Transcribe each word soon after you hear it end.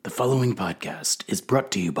following podcast is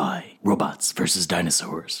brought to you by Robots vs.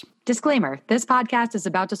 Dinosaurs. Disclaimer, this podcast is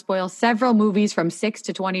about to spoil several movies from 6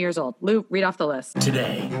 to 20 years old. Lou, read off the list.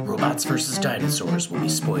 Today, Robots vs. Dinosaurs will be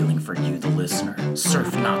spoiling for you, the listener.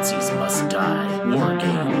 Surf Nazis Must Die, War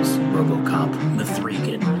Games, RoboCop,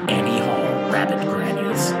 Mithrigan, Annie Hall, Rabbit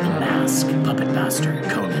Grannies, The Mask, Puppet Master,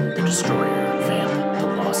 Conan the Destroyer, Vamp, The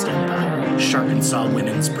Lost Empire, Shark and Saw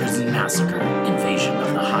Women's Prison Massacre, Invasion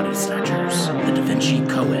of the Hottie Snatchers, The Da Vinci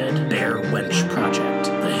Coed, Bear Wench Project,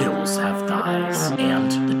 The Hills Have Thighs,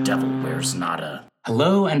 and The Devil Wears Nada.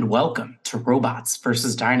 Hello and welcome to Robots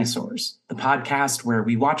vs. Dinosaurs, the podcast where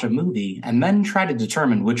we watch a movie and then try to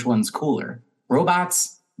determine which one's cooler,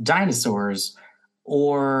 robots, dinosaurs,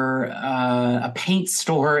 or a paint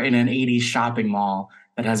store in an 80s shopping mall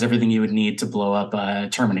that has everything you would need to blow up a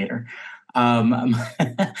Terminator. I'm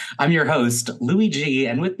your host, Louis G,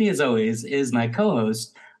 and with me as always is my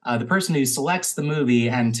co-host, the person who selects the movie,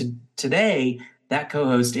 and today that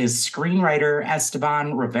co-host is screenwriter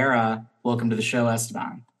Esteban Rivera. Welcome to the show,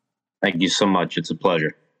 Esteban. Thank you so much. It's a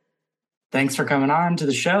pleasure. Thanks for coming on to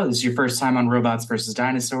the show. This is your first time on Robots vs.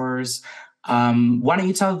 Dinosaurs. Why don't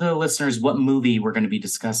you tell the listeners what movie we're going to be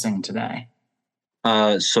discussing today?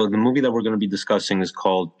 So the movie that we're going to be discussing is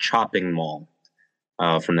called Chopping Mall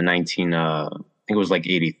from the I think it was like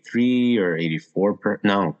 83 or 84.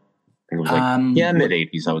 No, I think it was like,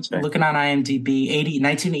 mid-80s, I would say. Looking on IMDb,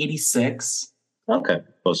 1986. Okay,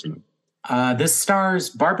 close enough. This stars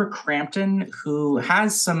Barbara Crampton, who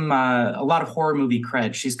has a lot of horror movie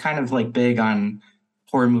cred. She's kind of like big on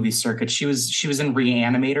horror movie circuit. She was in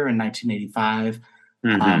Reanimator in 1985,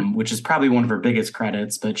 which is probably one of her biggest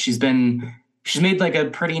credits. But she's made like a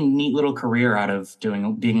pretty neat little career out of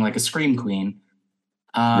being like a scream queen.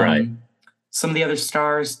 Right. Some of the other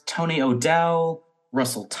stars: Tony O'Dell,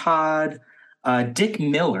 Russell Todd, Dick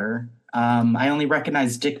Miller. I only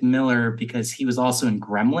recognize Dick Miller because he was also in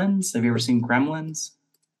Gremlins. Have you ever seen Gremlins?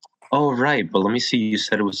 Oh, right. But let me see. You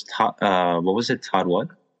said it was Todd. What was it? Todd what?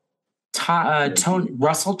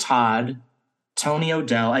 Russell Todd, Tony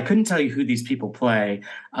O'Dell. I couldn't tell you who these people play.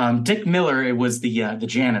 Dick Miller, it was the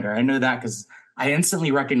janitor. I know that because I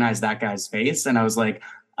instantly recognized that guy's face, and I was like,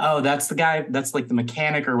 "Oh, that's the guy. That's like the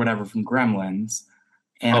mechanic or whatever from Gremlins."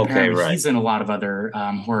 And apparently he's in a lot of other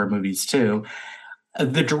horror movies too.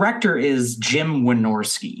 The director is Jim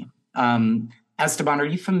Wynorski. Esteban, are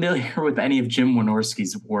you familiar with any of Jim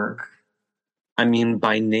Wynorski's work? I mean,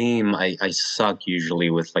 by name, I suck usually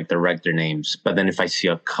with like director names. But then if I see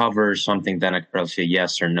a cover or something, then I could probably say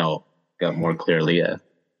yes or no. Got more clearly, yeah.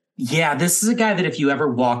 Yeah, this is a guy that if you ever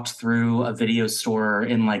walked through a video store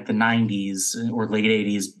in like the 90s or late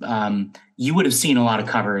 80s, you would have seen a lot of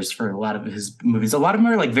covers for a lot of his movies. A lot of them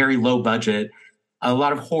are like very low budget. A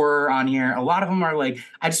lot of horror on here. A lot of them are like,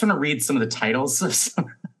 I just want to read some of the titles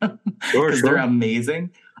because they're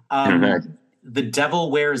amazing. The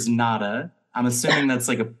Devil Wears Nada. I'm assuming that's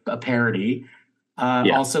like a parody.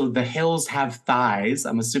 Also, The Hills Have Thighs.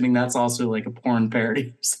 I'm assuming that's also like a porn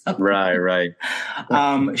parody. Right.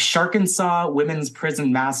 Shark and Saw Women's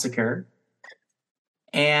Prison Massacre.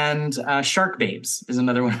 And Shark Babes is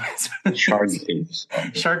another one. Shark Babes.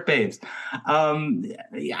 Shark Babes.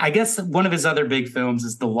 I guess one of his other big films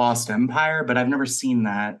is The Lost Empire, but I've never seen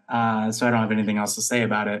that, so I don't have anything else to say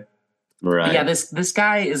about it. Right. But yeah, this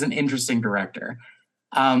guy is an interesting director.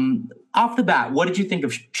 Off the bat, what did you think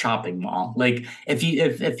of Chopping Mall? Like,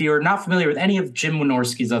 if you're not familiar with any of Jim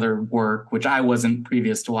Wynorski's other work, which I wasn't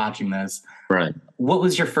previous to watching this, right? What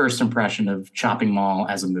was your first impression of Chopping Mall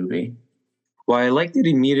as a movie? Well, I liked it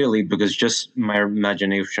immediately because just my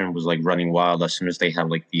imagination was like running wild as soon as they had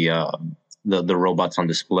like the robots on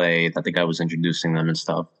display that the guy was introducing them and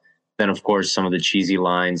stuff. Then, of course, some of the cheesy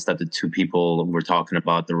lines that the two people were talking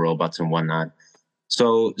about, the robots and whatnot.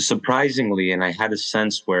 So surprisingly, and I had a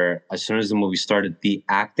sense where as soon as the movie started, the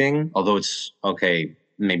acting, although it's okay,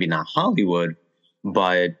 maybe not Hollywood,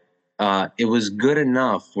 but it was good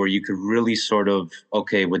enough where you could really sort of,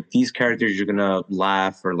 okay, with these characters, you're going to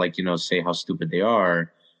laugh or like, say how stupid they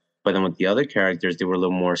are. But then with the other characters, they were a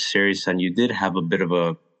little more serious and you did have a bit of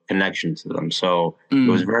a connection to them. So it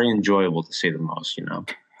was very enjoyable to say the most,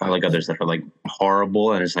 Not like others that are like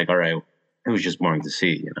horrible. And it's like, all right, it was just boring to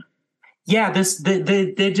see, Yeah,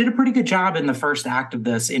 they did a pretty good job in the first act of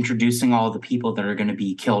this, introducing all the people that are going to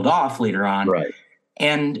be killed off later on. Right.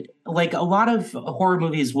 And like a lot of horror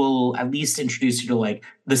movies will at least introduce you to like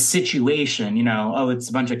the situation, it's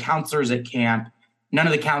a bunch of counselors at camp. None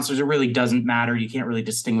of the counselors, it really doesn't matter. You can't really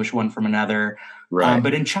distinguish one from another. Right.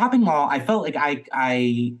 But in Chopping Mall, I felt like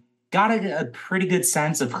I got a pretty good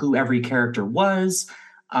sense of who every character was,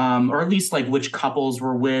 or at least like which couples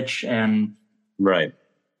were which. And right.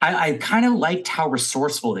 I kind of liked how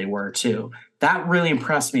resourceful they were too. That really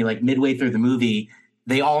impressed me. Like midway through the movie,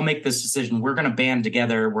 they all make this decision: we're going to band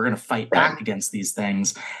together, we're going to fight back against these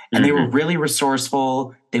things. And they were really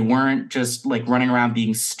resourceful. They weren't just like running around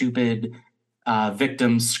being stupid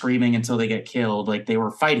victims screaming until they get killed. Like they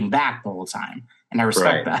were fighting back the whole time, and I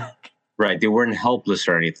respect that. Right, they weren't helpless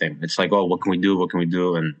or anything. It's like, oh, what can we do? What can we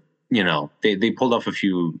do? And they pulled off a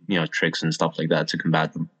few tricks and stuff like that to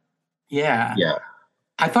combat them. Yeah.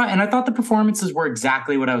 I thought the performances were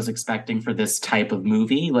exactly what I was expecting for this type of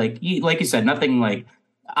movie. Like you said, nothing like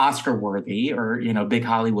Oscar worthy or big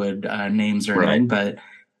Hollywood names or anything, but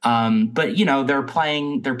they're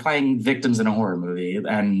playing victims in a horror movie,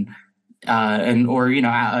 and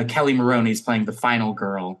Kelly Maroney's playing the final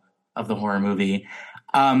girl of the horror movie.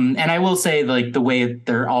 And I will say, like, the way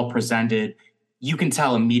they're all presented, you can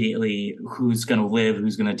tell immediately who's going to live,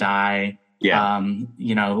 who's going to die. Yeah.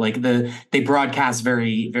 They broadcast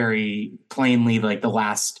very, very plainly, like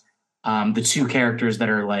the two characters that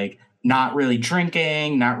are like not really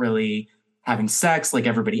drinking, not really having sex like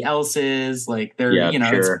everybody else is. Like they're,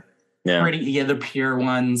 pure. The pure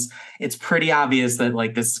ones. It's pretty obvious that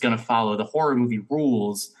like this is going to follow the horror movie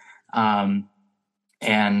rules.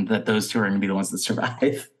 And that those two are going to be the ones that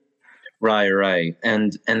survive. Right.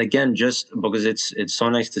 And again, just because it's so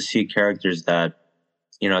nice to see characters that,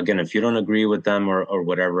 again, if you don't agree with them or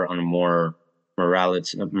whatever on a more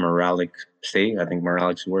moralic state, I think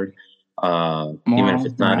moralic's the word. Even if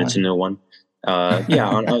it's not, morality. It's a new one.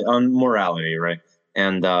 On morality, right?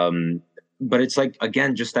 And but it's like,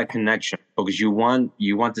 again, just that connection, because you want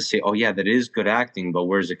to say, oh yeah, that is good acting, but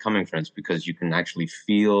where's it coming from? It's because you can actually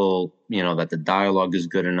feel, that the dialogue is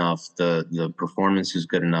good enough, the performance is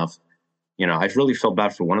good enough. I really felt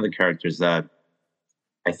bad for one of the characters that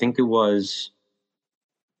I think it was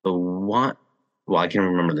the one. Well, I can't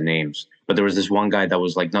remember the names, but there was this one guy that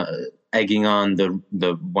was like not egging on the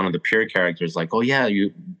one of the pure characters, like, oh yeah,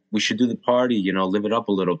 we should do the party, live it up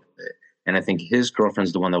a little bit. And I think his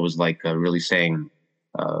girlfriend's the one that was like really saying,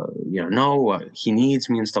 no, he needs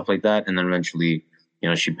me and stuff like that. And then eventually,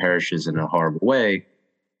 she perishes in a horrible way.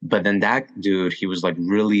 But then that dude, he was like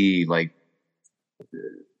really like,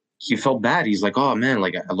 he felt bad. He's like, oh man,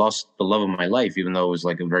 like I lost the love of my life, even though it was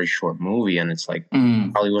like a very short movie and it's like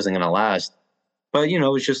probably wasn't going to last. But, it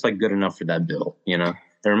was just like good enough for that bill, It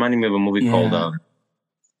reminded me of a movie called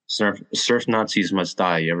Surf Nazis Must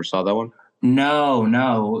Die. You ever saw that one?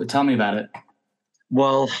 No. Tell me about it.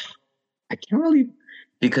 Well, I can't really,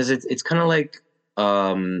 because it's kind of like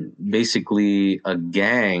basically a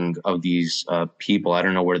gang of these people. I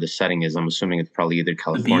don't know where the setting is. I'm assuming it's probably either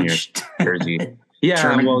California or Jersey. Yeah,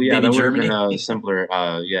 that would have been a simpler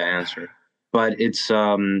answer. But it's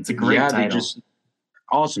a great title.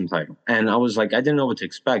 Awesome title. And I was like, I didn't know what to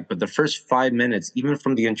expect. But the first 5 minutes, even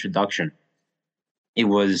from the introduction, it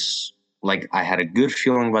was like I had a good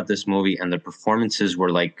feeling about this movie, and the performances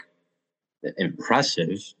were like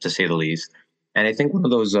impressive to say the least. And I think one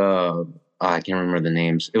of those I can't remember the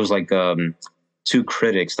names. It was like two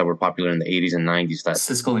critics that were popular in the 80s and 90s. That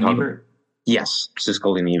Siskel and Ebert. Yes,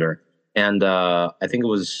 Siskel and Ebert. And I think it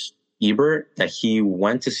was Ebert that he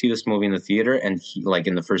went to see this movie in the theater, and he, like,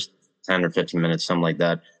 in the first 10 or 15 minutes, something like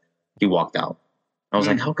that, he walked out. I was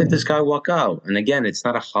like, how could this guy walk out? And again, it's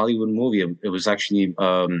not a Hollywood movie. It was actually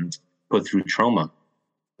put through Trauma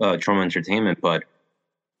Entertainment, but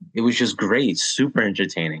it was just great, super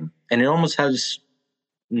entertaining. And it almost has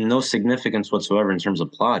no significance whatsoever in terms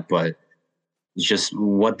of plot, but it's just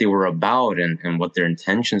what they were about and what their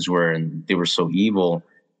intentions were, and they were so evil.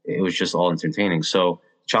 It was just all entertaining. So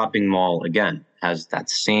Chopping Mall, again, has that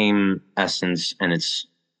same essence, and it's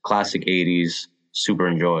classic 80s, super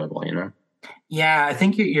enjoyable, Yeah, I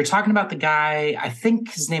think you're talking about the guy. I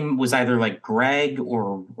think his name was either like Greg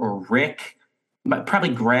or Rick, but probably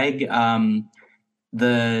Greg. He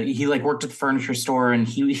like worked at the furniture store, and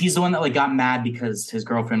he's the one that like got mad because his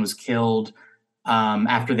girlfriend was killed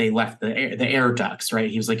after they left the air ducts. Right?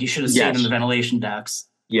 He was like, you should have stayed in the ventilation ducts.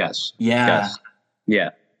 Yes. Yeah. Yes. Yeah.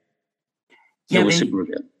 Yeah. It was super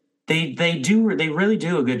good. They really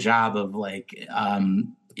do a good job of like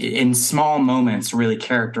in small moments really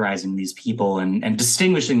characterizing these people and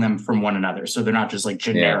distinguishing them from one another, so they're not just like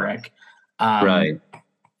generic. Right.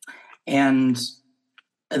 And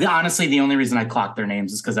honestly, the only reason I clocked their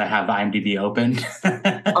names is because I have IMDb open.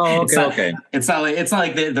 Oh, okay. It's not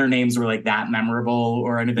like their names were like that memorable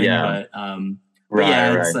or anything. Yeah. But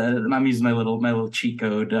I'm using my little cheat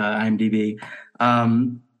code IMDb.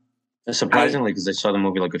 Surprisingly, because I saw the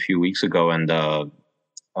movie like a few weeks ago, and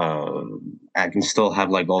I can still have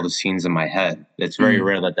like all the scenes in my head. It's very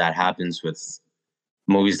rare that happens with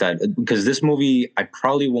movies that, because this movie, I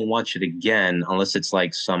probably won't watch it again unless it's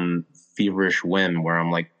like some feverish whim where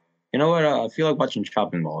I'm like, you know what, I feel like watching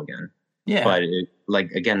Chopping Mall again. Yeah. But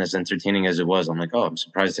like, again, as entertaining as it was, I'm like, oh, I'm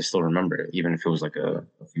surprised I still remember it, even if it was like a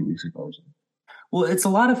few weeks ago or something. Well, it's a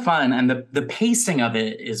lot of fun, and the pacing of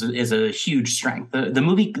it is a huge strength. The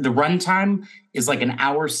movie, the runtime is like an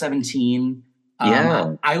hour 17.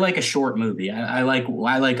 Yeah. I like a short movie. I like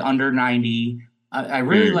under 90. I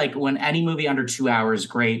really like when any movie under 2 hours,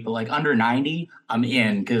 great, but like under 90, I'm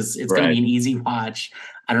in because it's going to be an easy watch.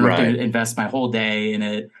 I don't have to invest my whole day in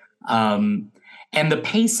it. And the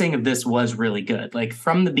pacing of this was really good. Like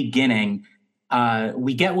from the beginning,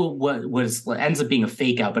 we get what ends up being a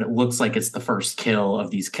fake out, but it looks like it's the first kill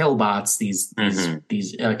of these killbots, these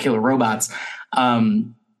killer robots,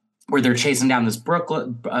 where they're chasing down this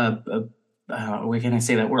Brooklyn. Where can I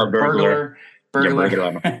say that word? Burglar. Burglar.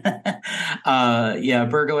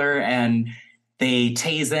 Burglar, and they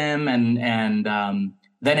tase him, and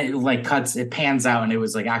then it like it pans out, and it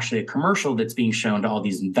was like actually a commercial that's being shown to all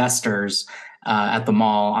these investors at the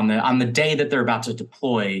mall on the day that they're about to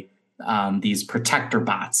deploy these protector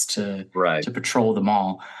bots to patrol the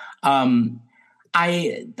mall.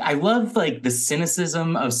 I love like the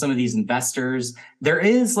cynicism of some of these investors. There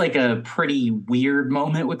is like a pretty weird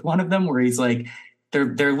moment with one of them where he's like,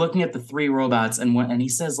 they're looking at the three robots, and he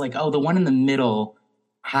says like, oh, the one in the middle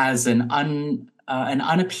has an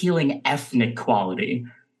unappealing ethnic quality,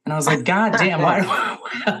 and I was like, God damn,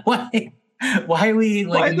 why are we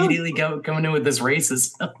like immediately coming in with this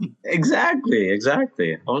racism? Exactly. I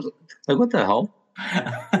was like, what the hell?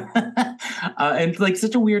 And like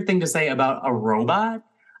such a weird thing to say about a robot.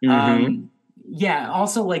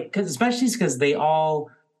 Also like especially because they all,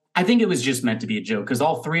 I think it was just meant to be a joke because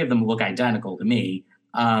all three of them look identical to me.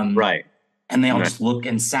 And they all just look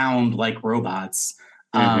and sound like robots.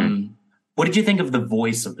 What did you think of the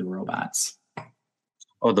voice of the robots?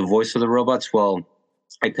 Oh, the voice of the robots? Well,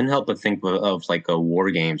 I couldn't help but think of like a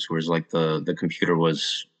War Games, where it's like the computer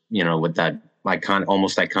was, with that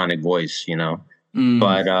almost iconic voice,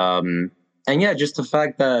 But and yeah, just the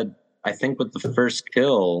fact that I think with the first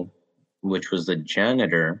kill, which was the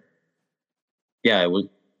janitor, it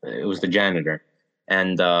was the janitor,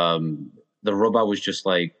 and the robot was just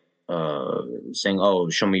like saying, "Oh,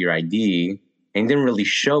 show me your ID," and he didn't really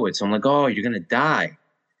show it. So I'm like, "Oh, you're gonna die."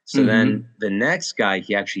 So then the next guy,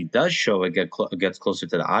 he actually does show it, gets closer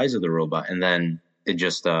to the eyes of the robot, and then it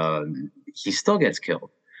just he still gets killed.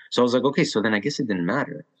 So I was like, okay, so then I guess it didn't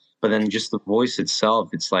matter. But then just the voice itself,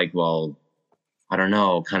 it's like, well, I don't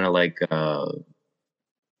know, kind of like I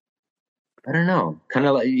don't know, kind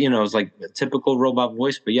of like, it's like a typical robot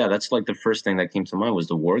voice. But yeah, that's like the first thing that came to mind was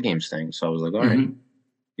the War Games thing. So I was like, all right,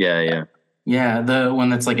 yeah. Yeah, the one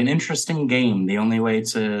that's like an interesting game. The only way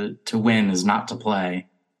to win is not to play.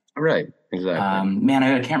 Right, exactly. Man,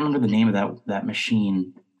 I can't remember the name of that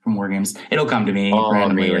machine from War Games. It'll come to me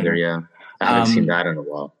randomly. Me either, yeah. I haven't seen that in a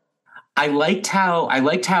while. I liked how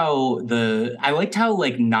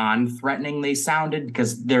like non-threatening they sounded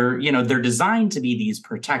because they're designed to be these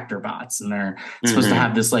protector bots, and they're supposed to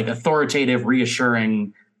have this like authoritative,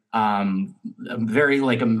 reassuring, very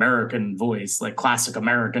like American voice, like classic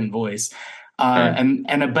American voice.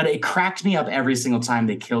 But it cracked me up every single time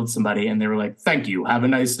they killed somebody, and they were like, "Thank you, have a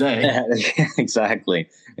nice day." Exactly.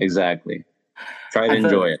 Try to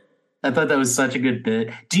enjoy it. I thought that was such a good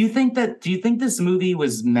bit. Do you think this movie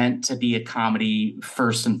was meant to be a comedy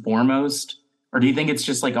first and foremost, or do you think it's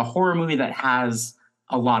just like a horror movie that has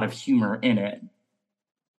a lot of humor in it?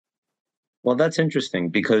 Well, that's interesting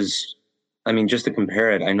because, I mean, just to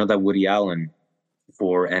compare it, I know that Woody Allen,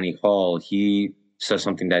 for Annie Hall, he says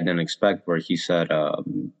something that I didn't expect, where he said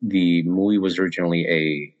the movie was originally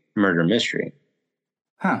a murder mystery.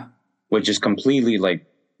 Huh. Which is completely like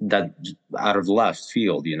that out of left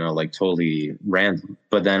field, like totally random.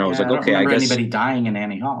 But then I was like, okay, I guess anybody dying in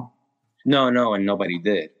Annie Hall. No, and nobody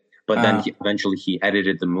did. But then eventually he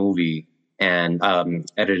edited the movie and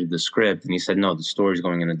edited the script, and he said, no, the story's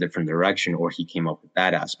going in a different direction, or he came up with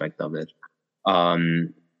that aspect of it.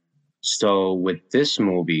 So with this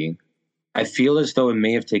movie, I feel as though it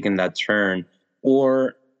may have taken that turn,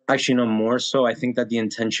 or actually, no, more so, I think that the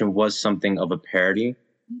intention was something of a parody.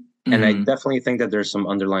 And I definitely think that there's some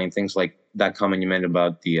underlying things like that comment you made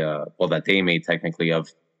about that they made technically of,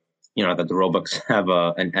 that the robots have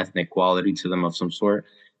an ethnic quality to them of some sort.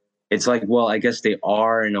 It's like, well, I guess they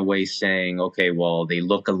are in a way saying, okay, well, they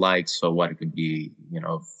look alike. So what, it could be,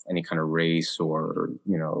 any kind of race or,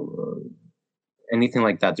 anything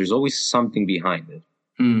like that. There's always something behind it.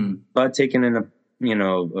 But taken in a,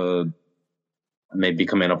 maybe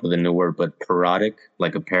coming up with a new word, but parodic,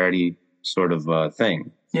 like a parody sort of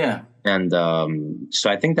thing. Yeah. And so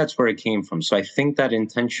I think that's where it came from. So I think that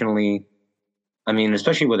intentionally, I mean,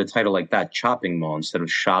 especially with a title like that, Chopping Mall instead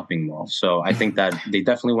of Shopping Mall. So I think that they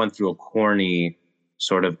definitely went through a corny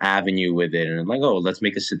sort of avenue with it. And like, oh, let's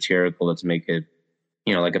make it satirical. Let's make it,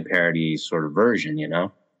 like a parody sort of version,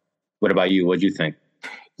 What about you? What do you think?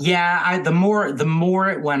 Yeah, the more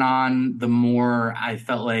it went on, the more I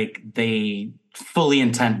felt like they fully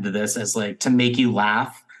intended this as like to make you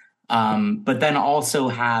laugh. But then also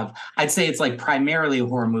I'd say it's like primarily a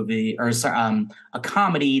horror movie or a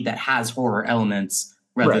comedy that has horror elements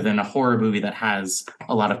rather than a horror movie that has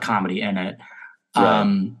a lot of comedy in it.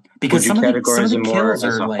 Because some of the kills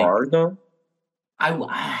are like horror though.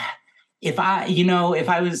 If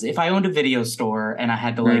I owned a video store and I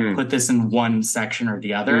had to like put this in one section or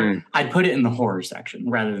the other, I'd put it in the horror section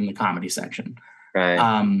rather than the comedy section.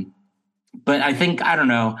 Right. But I think, I don't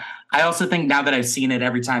know. I also think now that I've seen it,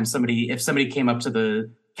 every time if somebody came up to the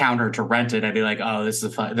counter to rent it, I'd be like, oh, this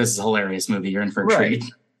is a hilarious movie. You're in for a treat.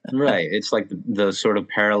 Right. It's like the sort of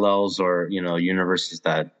parallels or, universes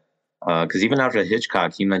that, because even after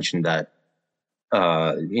Hitchcock, he mentioned that,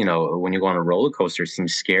 when you go on a roller coaster, it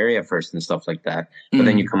seems scary at first and stuff like that, but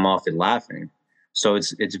then you come off it laughing. So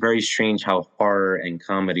it's very strange how horror and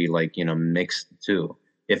comedy, like, mixed too.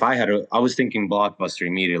 If I was thinking blockbuster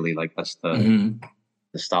immediately, like that's the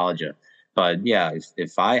nostalgia. But yeah,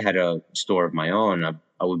 if I had a store of my own,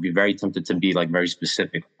 I would be very tempted to be like very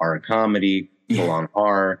specific horror comedy, full on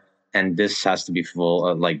horror, and this has to be full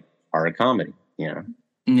of like horror comedy. Yeah.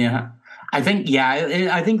 I think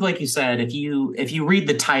like you said, if you read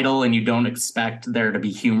the title and you don't expect there to be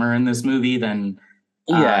humor in this movie, then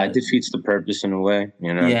it defeats the purpose in a way.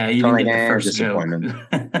 Yeah, you didn't get the first joke.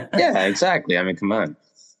 Yeah, exactly. I mean, come on.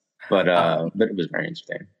 But it was very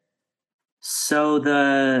interesting. So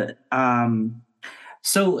there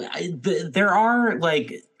are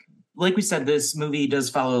like we said, this movie does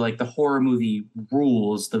follow like the horror movie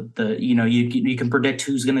rules. You can predict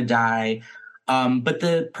who's going to die. But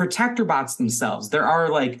the protector bots themselves, there are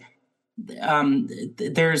like,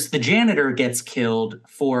 there's the janitor gets killed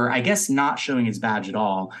for, I guess, not showing his badge at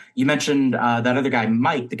all. You mentioned that other guy,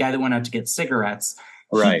 Mike, the guy that went out to get cigarettes.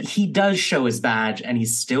 Right. He does show his badge and he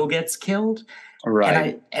still gets killed.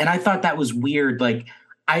 Right. And I thought that was weird. Like,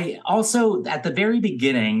 I also, at the very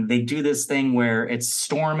beginning, they do this thing where it's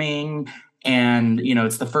storming and,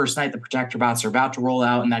 it's the first night the protector bots are about to roll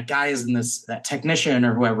out. And that guy is that technician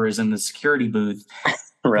or whoever is in the security booth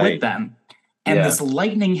with them. And this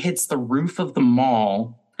lightning hits the roof of the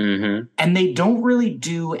mall. Mm-hmm. And they don't really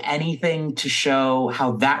do anything to show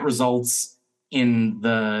how that results in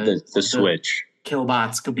the switch.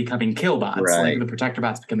 Killbots becoming killbots, right. Like the protector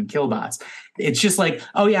bots becoming killbots. It's just like,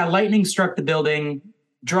 oh yeah, lightning struck the building.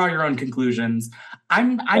 Draw your own conclusions.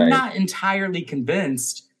 I'm not entirely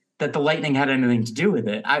convinced that the lightning had anything to do with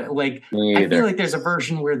it. I feel like there's a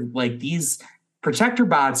version where like these protector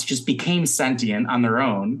bots just became sentient on their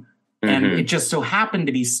own, and it just so happened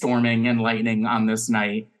to be storming and lightning on this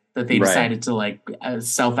night that they decided to like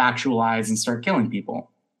self-actualize and start killing people.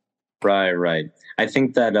 Right. I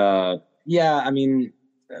think that. I mean,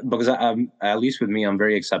 because at least with me, I'm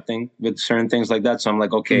very accepting with certain things like that. So I'm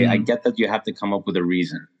like, okay, I get that you have to come up with a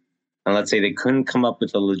reason. And let's say they couldn't come up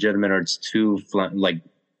with a legitimate or it's too like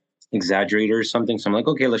exaggerated or something. So I'm like,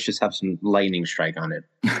 okay, let's just have some lightning strike on it.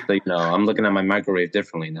 So, I'm looking at my microwave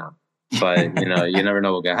differently now. But, you never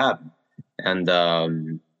know what could happen.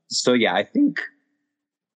 And so, yeah, I think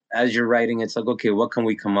as you're writing, it's like, okay, what can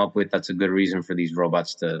we come up with that's a good reason for these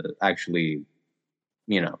robots to actually,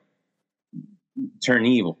 turn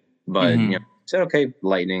evil? But said okay,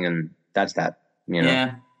 lightning, and that's that.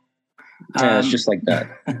 Yeah, it's just like that.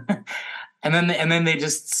 and then they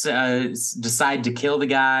just decide to kill the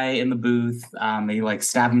guy in the booth. They like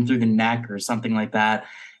stab him through the neck or something like that.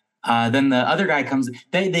 Then the other guy comes.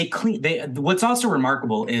 They clean. What's also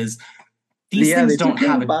remarkable is these things don't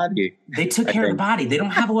have a body. They took care of the body. They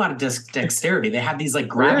don't have a lot of dexterity. They have these like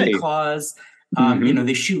gravity claws.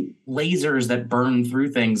 They shoot lasers that burn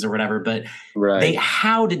through things or whatever, but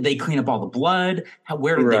how did they clean up all the blood?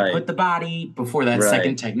 Where did they put the body before that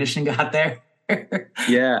second technician got there?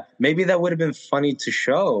 Yeah, maybe that would have been funny to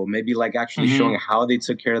show. Maybe like actually showing how they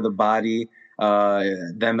took care of the body,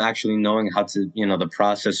 them actually knowing how to, the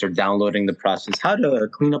process or downloading the process, how to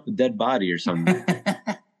clean up a dead body or something.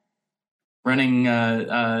 Running,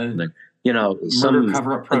 some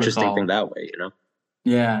cover-up protocol. Interesting thing that way,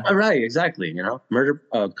 Yeah. Right, exactly. Murder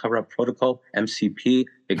cover-up protocol, MCP,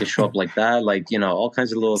 it could show up like that, like, all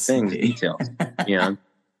kinds of little things, details. Yeah,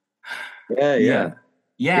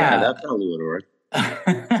 that probably would work.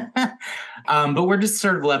 But we're just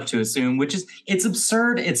sort of left to assume, it's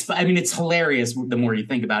absurd. It's hilarious the more you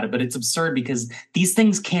think about it, but it's absurd because these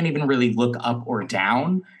things can't even really look up or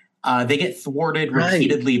down. They get thwarted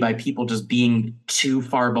repeatedly by people just being too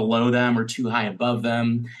far below them or too high above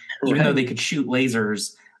them, even though they could shoot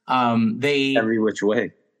lasers. Every which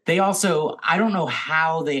way. They also, I don't know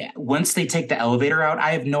how once they take the elevator out,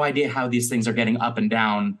 I have no idea how these things are getting up and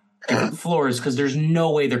down different floors because there's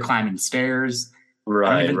no way they're climbing stairs.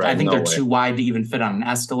 Right. I think they're too wide to even fit on an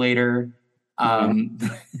escalator. But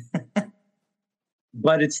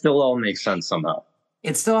it still all makes sense somehow.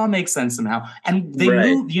 It still all makes sense somehow. And they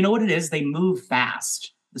move, you know what it is? They move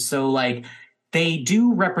fast. So like they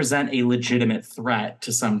do represent a legitimate threat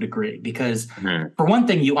to some degree because for one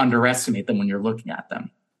thing, you underestimate them when you're looking at them.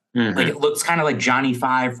 Like it looks kind of like Johnny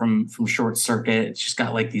Five from Short Circuit. It's just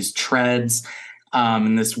got like these treads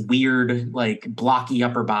and this weird like blocky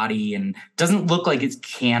upper body and doesn't look like it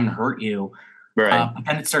can hurt you. Right.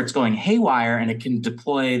 And it starts going haywire and it can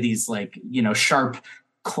deploy these like, sharp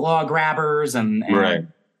claw grabbers and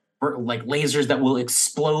like lasers that will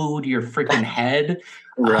explode your freaking head.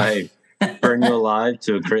 Right. Burn you alive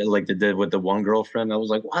to create like they did with the one girlfriend. I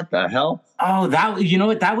was like, what the hell? Oh,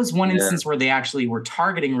 that was one instance where they actually were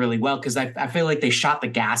targeting really well because I feel like they shot the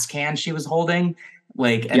gas can she was holding,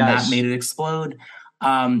 that made it explode.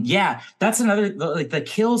 That's another, like the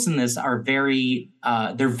kills in this are very,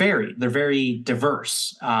 they're very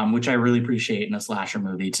diverse, which I really appreciate in a slasher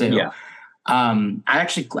movie too. Yeah.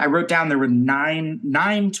 I wrote down there were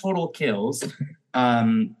nine total kills.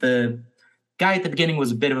 The guy at the beginning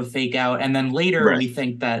was a bit of a fake out. And then later we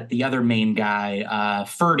think that the other main guy,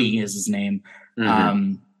 Ferdy is his name,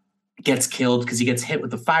 gets killed because he gets hit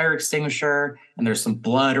with the fire extinguisher and there's some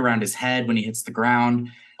blood around his head when he hits the ground.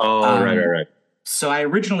 Oh, right. So I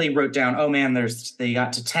originally wrote down, they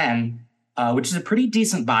got to 10, which is a pretty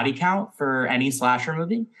decent body count for any slasher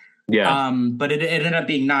movie. Yeah. But it ended up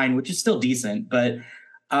being 9, which is still decent. But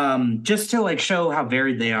just to like show how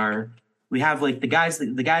varied they are, we have like the guys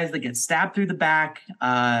that get stabbed through the back,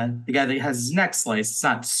 the guy that has his neck sliced. It's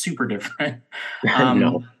not super different.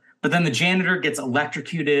 No. But then the janitor gets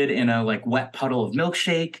electrocuted in a like wet puddle of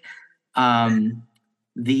milkshake. The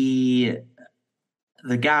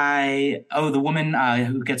woman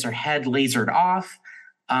who gets her head lasered off.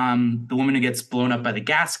 The woman who gets blown up by the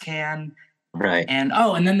gas can. Right. And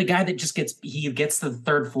then the guy that gets to the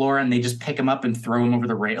 3rd floor and they just pick him up and throw him over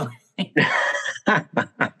the railing.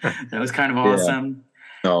 That was kind of awesome.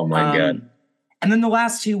 Oh my God. And then the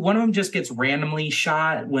last 2, one of them just gets randomly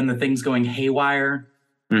shot when the thing's going haywire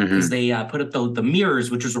because they put up the mirrors,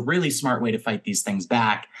 which was a really smart way to fight these things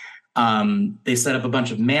back. They set up a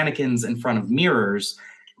bunch of mannequins in front of mirrors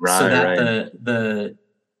so that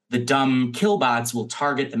the dumb killbots will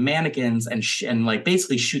target the mannequins and like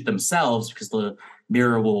basically shoot themselves because the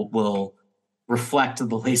mirror will reflect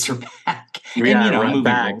the laser back. Run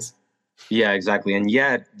back. Yeah, exactly. And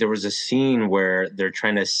yet there was a scene where they're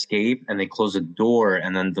trying to escape and they close a door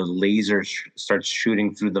and then the laser starts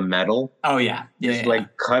shooting through the metal. Oh yeah. It's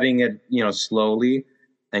like cutting it, slowly.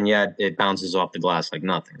 And yet it bounces off the glass like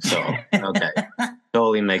nothing. So, okay.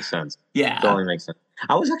 Totally makes sense. Yeah. Totally makes sense.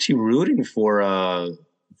 I was actually rooting for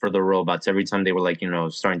the robots every time they were like,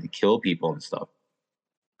 starting to kill people and stuff.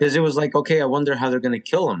 Because it was like, okay, I wonder how they're going to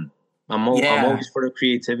kill them. I'm always for the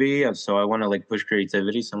creativity. So I want to like push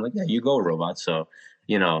creativity. So I'm like, yeah, you go, robot. So,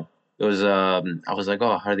 it was, I was like,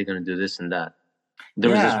 oh, how are they going to do this and that? There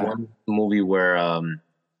was this one movie where,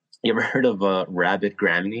 you ever heard of Rabid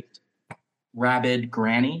Granny? Rabid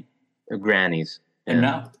Granny? Grannies.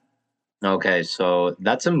 Yeah. No. Okay, so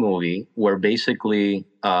that's a movie where basically,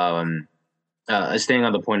 staying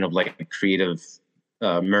on the point of like creative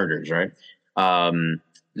murders, right?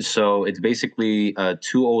 So it's basically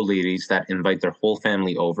 2 old ladies that invite their whole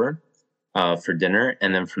family over for dinner,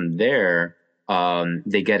 and then from there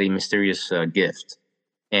they get a mysterious gift,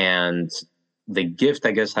 and the gift,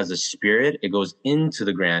 I guess, has a spirit. It goes into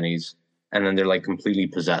the grannies, and then they're like completely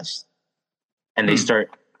possessed, and they start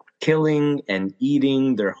killing and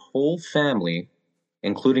eating their whole family,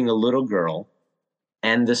 including a little girl.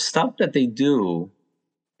 And the stuff that they do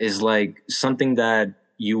is like something that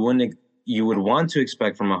you would want to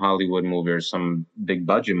expect from a Hollywood movie or some big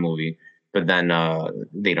budget movie, but then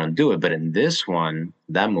they don't do it. But in this one,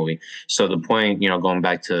 that movie, so the point, going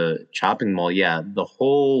back to Chopping Mall,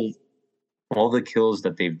 all the kills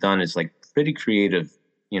that they've done is like pretty creative,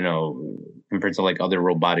 compared to like other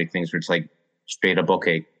robotic things where it's like straight up,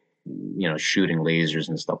 okay, shooting lasers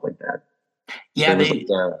and stuff like that. Yeah, So it was like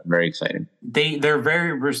very exciting. they're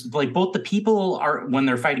very like both the people are when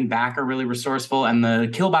they're fighting back are really resourceful, and the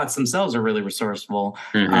killbots themselves are really resourceful.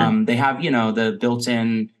 They have the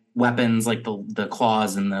built-in weapons like the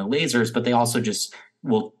claws and the lasers, but they also just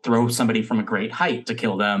will throw somebody from a great height to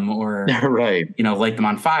kill them, or Right. light them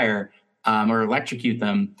on fire, or electrocute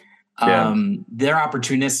them. Yeah. They're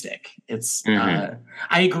opportunistic. It's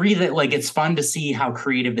I agree that like it's fun to see how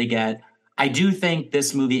creative they get. I do think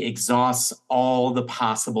this movie exhausts all the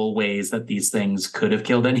possible ways that these things could have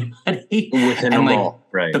killed anybody Within and them like all,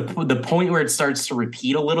 right? the point where it starts to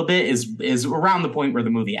repeat a little bit is around the point where the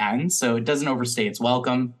movie ends, so it doesn't overstay its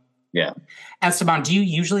welcome. Yeah. Esteban, do you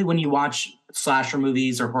usually, when you watch slasher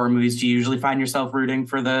movies or horror movies, do you usually find yourself rooting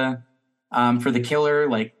for the killer,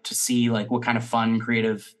 like to see like what kind of fun,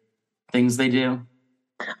 creative things they do?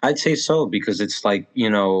 I'd say so, because it's like,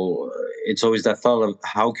 it's always that thought of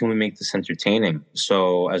how can we make this entertaining?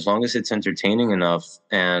 So as long as it's entertaining enough,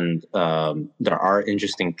 and there are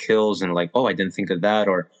interesting kills, and like, oh, I didn't think of that,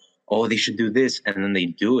 or oh, they should do this, and then they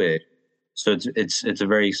do it. So it's a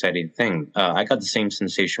very exciting thing. I got the same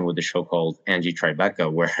sensation with the show called Angie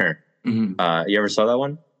Tribeca, where you ever saw that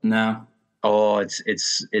one? No. Oh,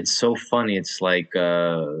 it's so funny. It's like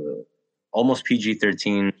almost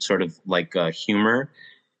PG-13 sort of like humor.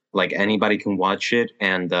 Like anybody can watch it,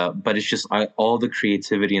 and but it's just all the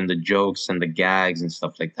creativity and the jokes and the gags and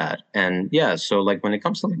stuff like that. And yeah, so like when it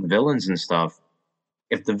comes to like villains and stuff,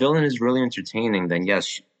 if the villain is really entertaining, then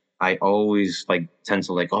yes, I always like tend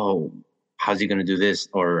to like, oh, how's he gonna do this,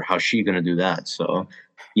 or how's she gonna do that? So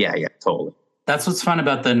yeah, totally. That's what's fun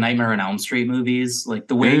about the Nightmare on Elm Street movies. Like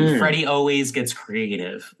the way Freddy always gets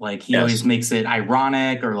creative. Like he always makes it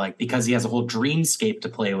ironic, or like because he has a whole dreamscape to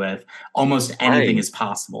play with, almost anything is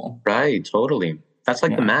possible. Right, totally. That's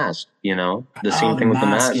like The Mask, the same thing with The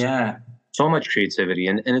Mask. Yeah. So much creativity,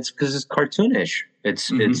 and it's because it's cartoonish.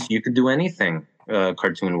 It's you could do anything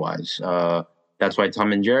cartoon wise. That's why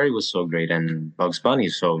Tom and Jerry was so great, and Bugs Bunny.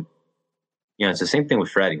 So it's the same thing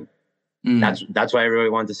with Freddy. That's why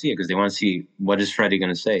everybody wanted to see it, because they want to see what is Freddy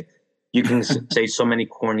going to say. You can say so many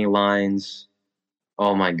corny lines.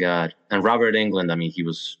 Oh my God! And Robert Englund, I mean, he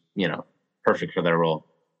was perfect for that role.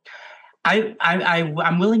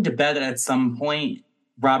 I'm willing to bet that at some point,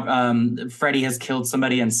 Freddy has killed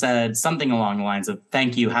somebody and said something along the lines of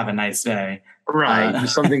 "Thank you, have a nice day." Right,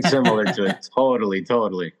 something similar to it. Totally.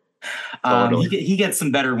 He gets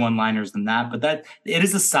some better one-liners than that, but it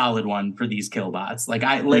is a solid one for these killbots. Like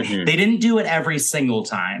they didn't do it every single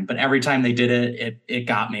time, but every time they did it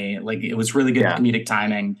got me. Like it was really good comedic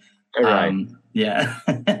timing. Right. Yeah.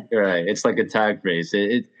 Right. It's like a tag phrase.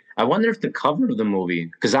 I wonder if the cover of the movie,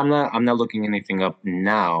 because I'm not looking anything up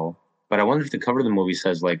now, but I wonder if the cover of the movie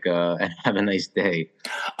says like "Have a nice day."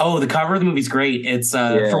 Oh, the cover of the movie's great. It's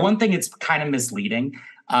for one thing, it's kind of misleading.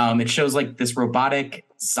 It shows like this robotic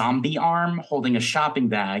zombie arm holding a shopping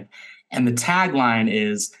bag, and the tagline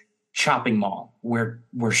is "Shopping Mall, where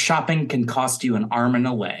shopping can cost you an arm and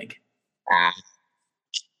a leg."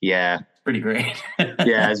 Yeah, pretty great.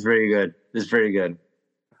 Yeah, it's very good. It's very good.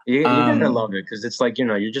 You gotta love it, because it's like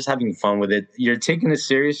you're just having fun with it. You're taking it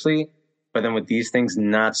seriously, but then with these things,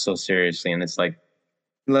 not so seriously, and it's like,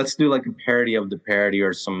 let's do like a parody of the parody,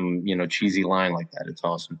 or some cheesy line like that. It's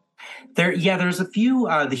awesome. There's a few.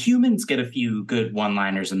 The humans get a few good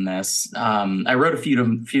one-liners in this. I wrote a few of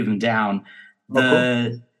them down.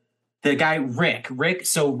 The guy Rick.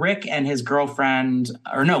 So Rick and his girlfriend,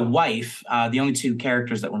 or no, wife. The only two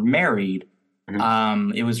characters that were married.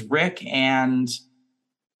 It was Rick and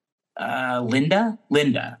Linda.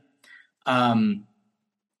 And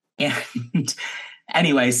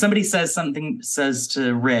anyway, somebody says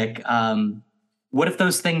to Rick, "What if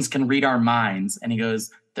those things can read our minds?" And he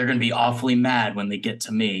goes, "They're going to be awfully mad when they get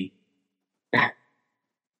to me."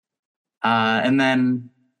 And then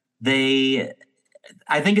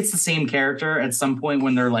I think it's the same character at some point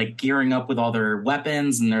when they're like gearing up with all their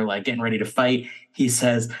weapons and they're like getting ready to fight. He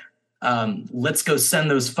says, "Let's go send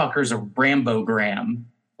those fuckers a Rambogram."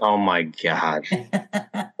 Oh my God.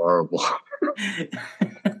 Horrible.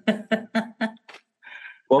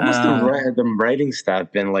 What must the writing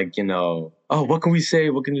staff been like, oh, what can we say?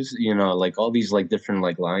 What can you, like all these like different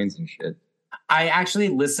like lines and shit. I actually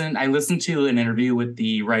listened to an interview with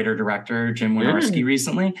the writer-director, Jim Wynorski,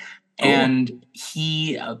 recently. Cool. And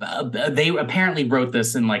they apparently wrote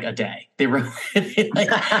this in like a day. They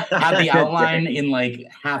had the outline in like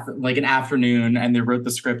an afternoon, and they wrote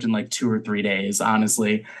the script in like 2 or 3 days,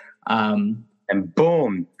 honestly. And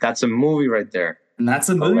boom, that's a movie right there. And that's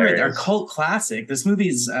a movie right there, a cult classic. This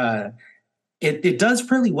movie's it does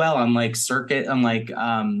really well on like circuits. What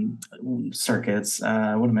am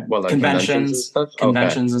I? Well, like Conventions Okay.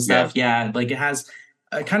 and Yeah. stuff. Yeah, like it has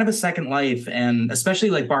a kind of a second life, and especially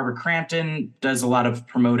like Barbara Crampton does a lot of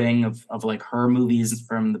promoting of like her movies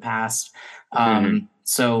from the past.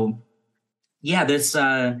 So yeah, this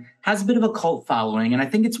has a bit of a cult following, and I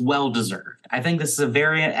think it's well deserved. I think this is a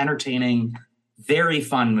very entertaining, very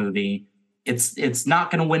fun movie. It's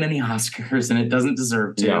not going to win any Oscars, and it doesn't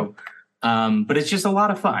deserve to. No. But it's just a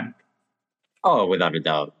lot of fun. Oh, without a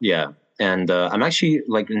doubt. Yeah. And I'm actually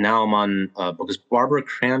like now I'm on because Barbara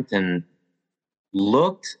Crampton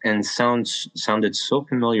looked and sounded so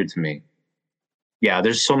familiar to me. Yeah,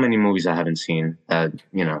 there's so many movies I haven't seen that,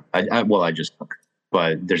 you know, I just,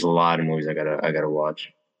 but there's a lot of movies I gotta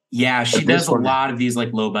watch. Yeah, she But this does a one- lot of these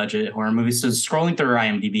like low budget horror movies. So scrolling through her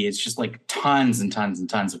IMDb, it's just like tons and tons and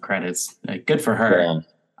tons of credits. Like, good for her. Yeah.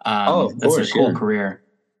 Of That's course, a cool yeah. career.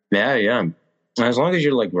 Yeah, yeah. As long as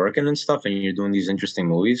you're like working and stuff and you're doing these interesting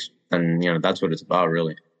movies, then you know that's what it's about,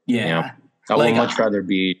 really. Yeah. You know, I Like, would much rather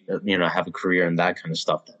be, you know, have a career in that kind of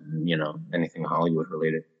stuff than you know anything Hollywood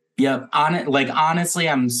related. Yeah. Honestly,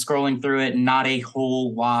 I'm scrolling through it. Not a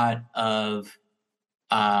whole lot of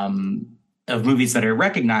movies that I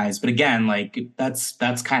recognize, but again, like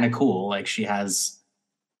that's kind of cool. Like she has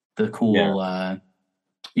the cool,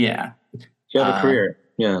 yeah. If you have a career,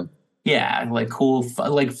 yeah. Yeah, like cool,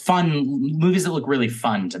 like fun movies that look really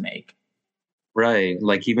fun to make. Right.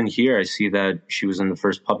 Like even here, I see that she was in the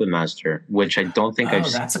first Puppet Master, which I don't think I've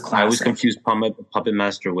seen. That's a I always classic. confuse Puppet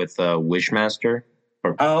Master with Wishmaster.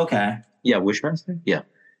 Oh, okay. Yeah, Wishmaster. Yeah.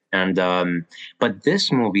 And but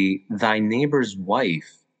this movie, Thy Neighbor's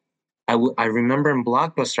Wife, I remember in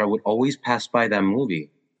Blockbuster, I would always pass by that movie,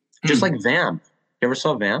 just like Vamp. You ever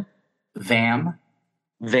saw Vamp? Vamp.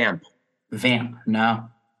 No.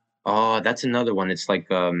 Oh, that's another one. It's like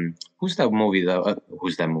who's that movie though?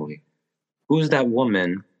 Who's that movie? Who's that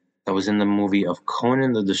woman that was in the movie of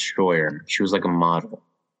Conan the Destroyer? She was like a model.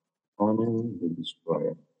 Conan the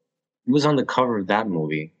Destroyer. He was on the cover of that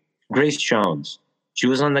movie. Grace Jones. She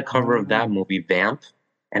was on the cover of that movie, Vamp.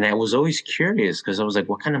 And I was always curious because I was like,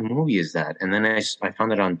 what kind of movie is that? And then I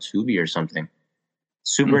found it on Tubi or something.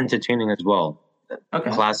 Super entertaining as well.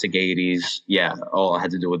 Okay. Classic 80s. Yeah, all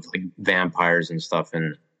had to do with like vampires and stuff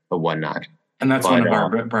and whatnot. And that's But, one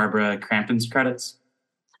of Barbara Crampton's credits.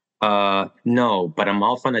 No, but I'm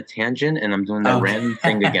off on a tangent and I'm doing that random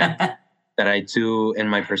thing again that I do in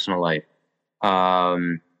my personal life.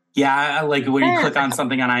 Yeah, I like when you click on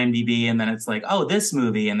something on IMDb and then it's like, oh, this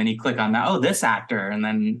movie, and then you click on that, oh, this actor, and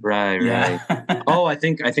then Right. Oh, I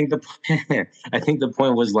think the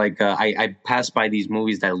point was like I passed by these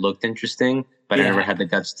movies that looked interesting, but I never had the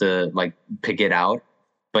guts to like pick it out.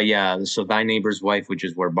 But yeah, so Thy Neighbor's Wife, which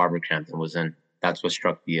is where Barbara Crampton was in, that's what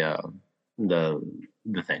struck the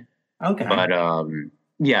thing. Okay. But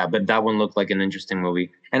yeah, but that one looked like an interesting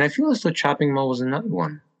movie, and I feel as though Chopping Mall was another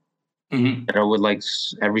one. That I would like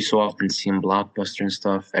every so often see in Blockbuster and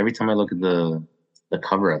stuff. Every time I look at the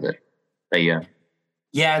cover of it, but yeah,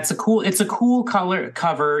 it's a cool color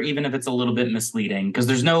cover, even if it's a little bit misleading because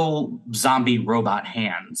there's no zombie robot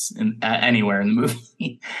hands anywhere in the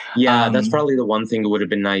movie. Yeah, that's probably the one thing that would have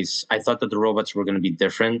been nice. I thought that the robots were going to be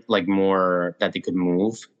different, like more that they could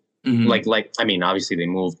move. Like I mean, obviously they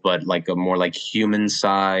move, but like a more like human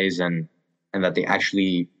size and that they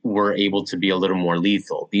actually were able to be a little more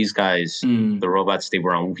lethal. These guys, the robots, they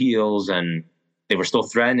were on wheels and they were still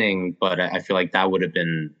threatening, but I feel like that would have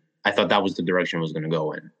been, I thought that was the direction it was going to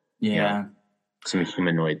go in. Yeah. Some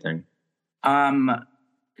humanoid thing.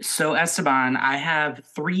 So Esteban, I have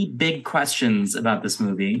 3 big questions about this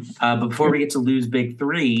movie. But before we get to Lose Big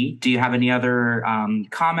 3, do you have any other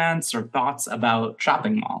comments or thoughts about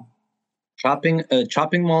Chopping Mall? Chopping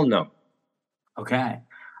Mall, no. Okay.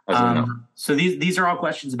 No. So these are all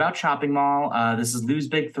questions about Chopping Mall. This is Lose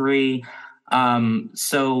Big 3.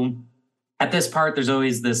 So at this part, there's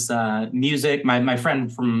always this music. My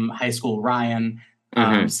friend from high school, Ryan,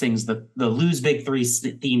 sings the Lose Big 3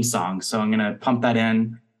 theme song. So I'm going to pump that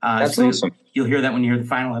in. That's awesome. You'll hear that when you hear the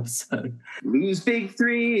final episode. Lose Big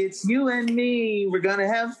 3, it's you and me. We're going to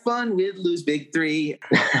have fun with Lose Big 3.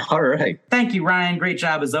 All right. Thank you, Ryan. Great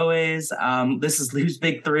job as always. This is Lose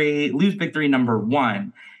Big 3, Lose Big 3 number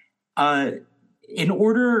 1. In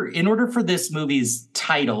order for this movie's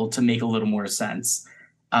title to make a little more sense,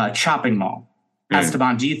 Chopping Mall.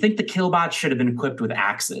 Esteban, do you think the Killbots should have been equipped with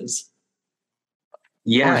axes?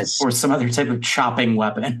 Yes. Or some other type of chopping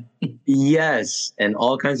weapon? Yes. And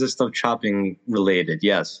all kinds of stuff chopping related.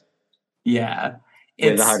 Yes. Yeah.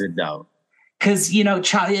 Without a doubt. Because,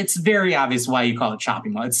 it's very obvious why you call it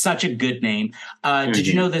Chopping Mall. It's such a good name. Did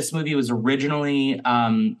you know this movie was originally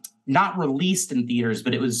not released in theaters,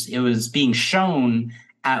 but it was being shown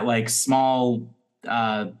at like small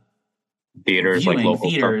theaters, like local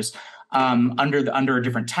theaters, under a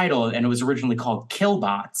different title, and it was originally called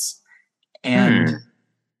Killbots. And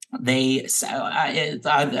so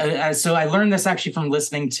I learned this actually from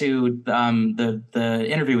listening to the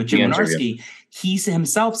interview with Jim Wynorski. He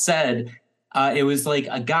himself said it was like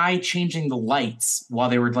a guy changing the lights while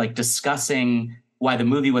they were like discussing why the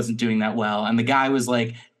movie wasn't doing that well, and the guy was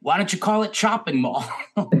like, "Why don't you call it Chopping Mall?"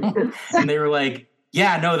 And they were like,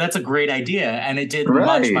 "Yeah, no, that's a great idea," and it did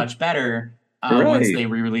much better once they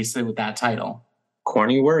re-released it with that title.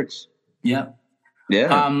 Corny works. Yep.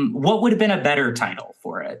 Yeah. What would have been a better title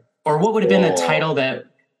for it? Or what would have been a title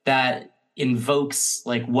that invokes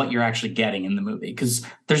like what you're actually getting in the movie? Because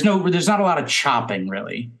there's not a lot of chopping,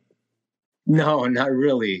 really. No, not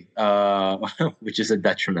really. Which is a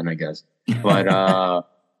detriment, I guess. But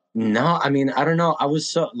no, I mean, I don't know. I was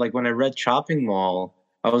so like when I read Chopping Mall,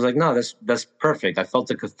 I was like, no, that's perfect. I felt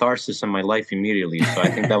the catharsis in my life immediately. So I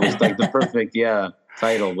think that was like the perfect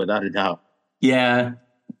title without a doubt. Yeah.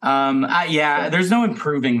 There's no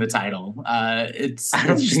improving the title. They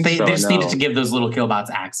just needed to give those little Killbots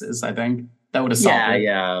axes. I think that would have solved it.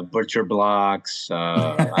 Yeah, butcher blocks.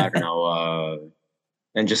 I don't know,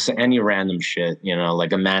 and just any random shit.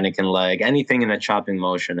 Like a mannequin leg, anything in a chopping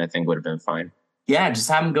motion. I think would have been fine. Yeah, just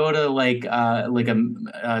have them go to like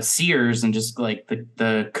a Sears and just like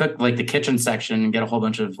the cook like the kitchen section and get a whole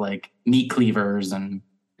bunch of like meat cleavers and.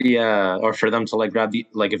 Yeah, or for them to like grab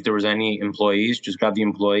if there was any employees, just grab the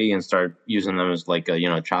employee and start using them as like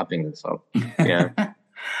chopping and stuff. Yeah.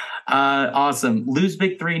 Awesome. Lose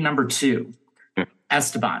Big 3 number 2.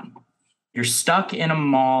 Esteban, you're stuck in a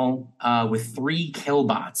mall with 3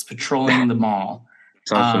 Killbots patrolling the mall.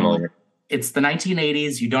 Sounds familiar. It's the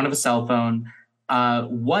 1980s. You don't have a cell phone.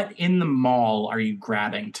 What in the mall are you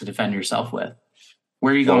grabbing to defend yourself with?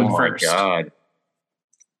 Where are you going first? Oh my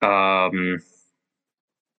God.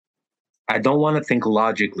 I don't want to think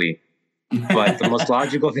logically, but the most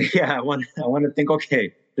logical thing, I want to think,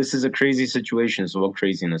 okay, this is a crazy situation. So what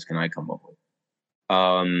craziness can I come up with?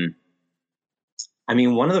 I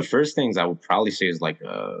mean, one of the first things I would probably say is like,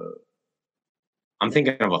 I'm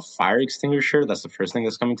thinking of a fire extinguisher. That's the first thing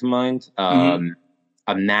that's coming to mind.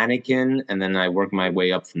 A mannequin, and then I work my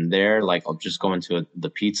way up from there. Like I'll just go into the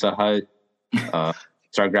Pizza Hut,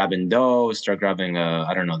 start grabbing dough, start grabbing,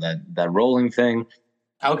 I don't know, that rolling thing.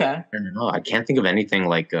 Okay. I don't know. I can't think of anything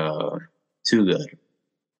like too good.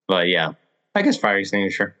 But yeah, I guess fire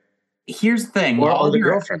extinguisher. Here's the thing. Or the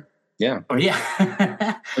girlfriend. Yeah. Oh,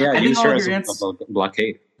 yeah. Yeah, use her as a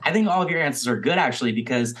blockade. I think all of your answers are good, actually,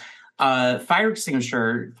 because fire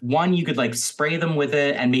extinguisher, one, you could like spray them with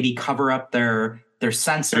it and maybe cover up their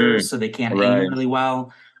sensors so they can't aim really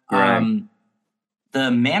well. Right.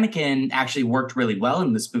 The mannequin actually worked really well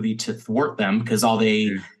in this movie to thwart them because all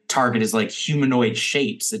they target is like humanoid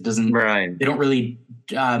shapes. It doesn't. Right. They don't really.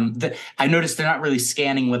 I noticed they're not really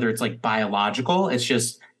scanning whether it's like biological. It's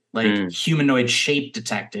just like humanoid shape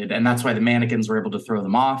detected, and that's why the mannequins were able to throw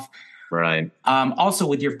them off. Right. Also,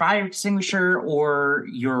 with your fire extinguisher or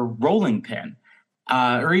your rolling pin,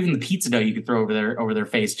 or even the pizza dough, you could throw over their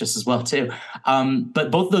face just as well too.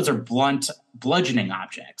 But both of those are blunt bludgeoning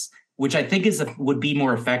objects, which I think would be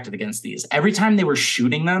more effective against these. Every time they were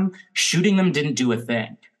shooting them didn't do a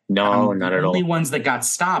thing. No, not at all. The only ones that got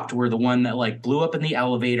stopped were the one that like blew up in the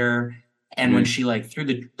elevator, and when she like threw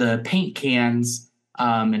the paint cans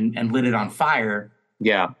and lit it on fire.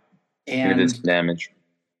 Yeah, and it did some damage.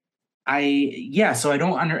 So I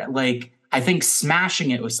don't I think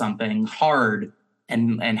smashing it with something hard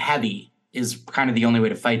and heavy is kind of the only way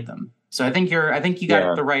to fight them. So I think you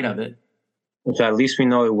got the right of it. So at least we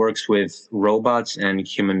know it works with robots and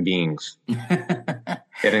human beings,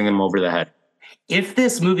 hitting them over the head. If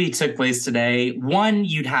this movie took place today, one,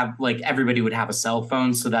 you'd have like everybody would have a cell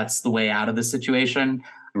phone, so that's the way out of the situation.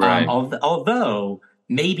 Right. Although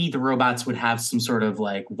maybe the robots would have some sort of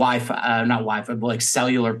like Wi-Fi, not Wi-Fi, but like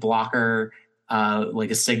cellular blocker,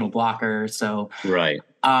 like a signal blocker. So right.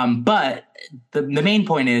 But the main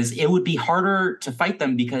point is it would be harder to fight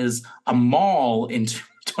them because a mall in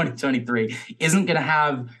 2023 isn't going to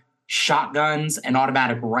have shotguns, an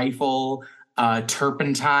automatic rifle,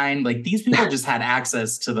 turpentine. Like these people just had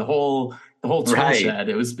access to the whole tool shed.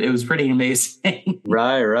 It was pretty amazing.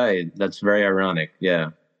 Right. That's very ironic. Yeah.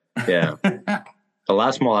 The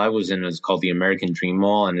last mall I was in is called the American Dream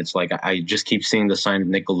Mall, and it's like I just keep seeing the sign of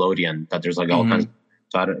Nickelodeon that there's like all kinds.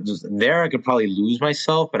 So I could probably lose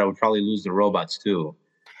myself, but I would probably lose the robots too.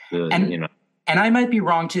 And I might be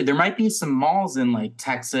wrong too. There might be some malls in like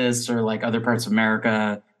Texas or like other parts of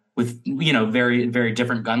America with, very, very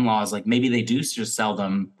different gun laws. Like maybe they do just sell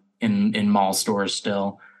them in mall stores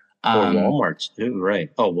still. Or Walmart's too,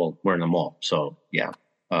 right? Oh, well, we're in the mall. So yeah.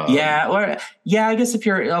 I guess if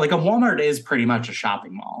you're like a Walmart is pretty much a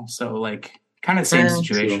shopping mall. So like kind of same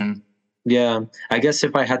situation. True. Yeah. I guess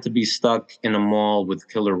if I had to be stuck in a mall with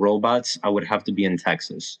killer robots, I would have to be in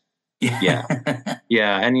Texas. Yeah.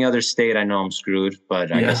 Yeah. Any other state, I know I'm screwed,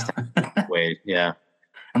 but I guess wait. Yeah.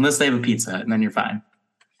 Unless they have a Pizza Hut, and then you're fine.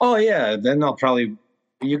 Oh yeah. Then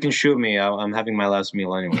you can shoot me. I'm having my last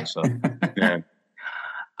meal anyway. So yeah.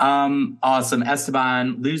 Awesome.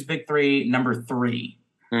 Esteban, Lou's Big Three, number 3.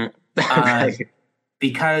 Okay.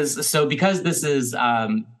 Because this is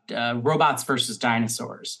robots versus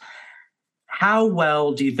dinosaurs. How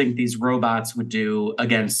well do you think these robots would do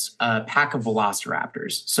against a pack of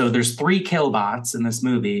velociraptors? So there's 3 killbots in this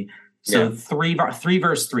movie. So 3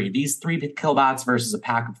 versus 3. These 3 killbots versus a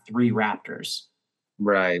pack of 3 raptors.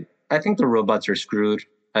 Right. I think the robots are screwed.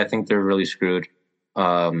 I think they're really screwed.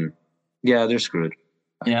 Yeah, they're screwed.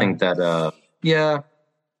 I think that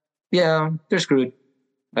they're screwed.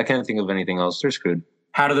 I can't think of anything else. They're screwed.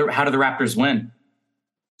 How do the raptors win?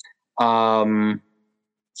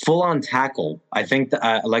 Full on tackle. I think that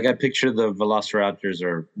I picture the velociraptors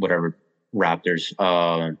or whatever raptors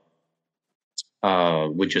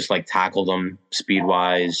would just like tackle them speed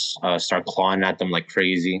wise, start clawing at them like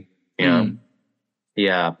crazy.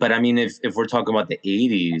 Yeah. But I mean, if we're talking about the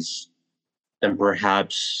 80s, then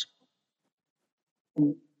perhaps.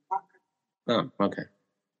 Oh, okay.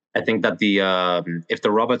 I think that if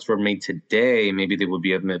the robots were made today, maybe they would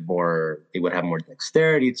be a bit more. They would have more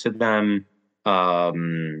dexterity to them,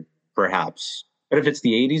 perhaps. But if it's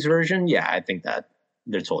the '80s version, yeah, I think that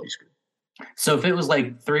they're totally screwed. So if it was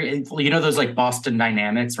like 3, those like Boston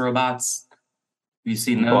Dynamics robots. Have you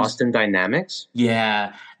seen those? Boston Dynamics?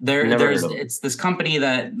 Yeah, it's this company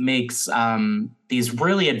that makes these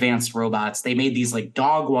really advanced robots. They made these like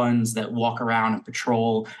dog ones that walk around and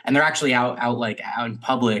patrol, and they're actually out in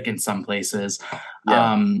public in some places.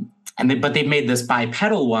 Yeah. But they've made this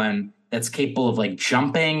bipedal one that's capable of like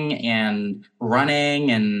jumping and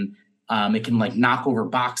running, and it can like knock over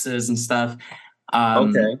boxes and stuff.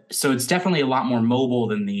 Okay. So it's definitely a lot more mobile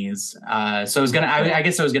than these. So I was gonna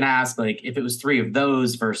ask, like, if it was 3 of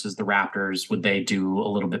those versus the Raptors, would they do a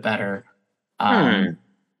little bit better?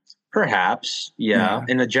 Perhaps, yeah.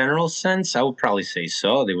 In a general sense, I would probably say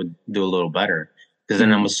so. They would do a little better because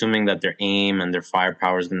then I'm assuming that their aim and their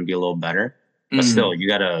firepower is going to be a little better. But still, you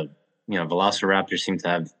gotta, Velociraptors seem to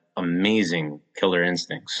have amazing killer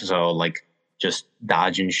instincts. So like just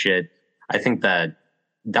dodging shit. I think that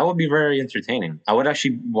would be very entertaining. I would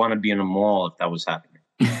actually want to be in a mall if that was happening.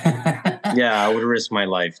 Yeah, I would risk my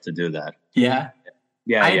life to do that. Yeah.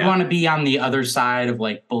 I'd want to be on the other side of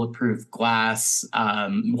like bulletproof glass,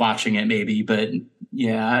 watching it maybe, but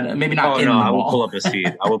yeah, maybe not. Oh no, I will pull up a seat.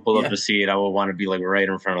 I will pull up a seat. I would want to be like right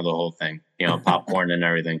in front of the whole thing, popcorn and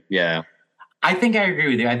everything. Yeah. I think I agree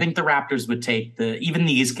with you. I think the Raptors would take even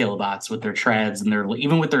these killbots with their treads and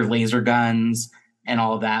even with their laser guns and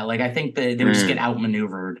all of that. Like, I think that they would just get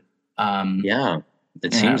outmaneuvered.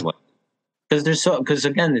 It seems like, because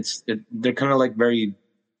again, they're kind of like very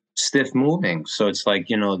stiff moving. So it's like,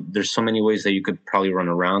 there's so many ways that you could probably run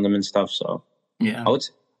around them and stuff. So yeah. Oh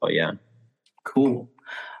yeah. Cool.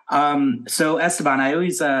 So Esteban, I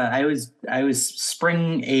always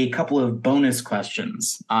spring a couple of bonus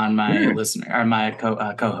questions on my listener or my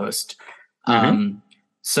co-host.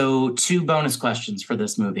 So 2 bonus questions for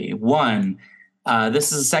this movie. 1,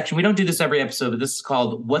 this is a section, we don't do this every episode, but this is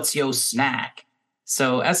called What's Yo Snack?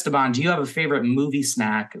 So Esteban, do you have a favorite movie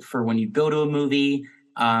snack for when you go to a movie?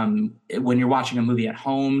 When you're watching a movie at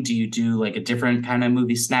home, do you do like a different kind of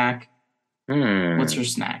movie snack? What's your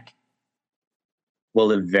snack?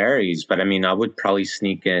 Well, it varies, but I mean, I would probably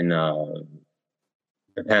sneak in,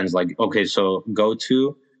 depends, like, okay, so go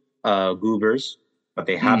to Goobers, but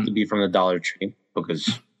they have to be from the Dollar Tree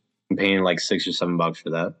because I'm paying like $6 or $7 for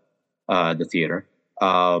that, the theater.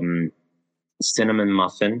 Cinnamon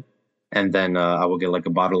muffin, and then I would get like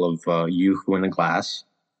a bottle of Yoo-hoo in a glass.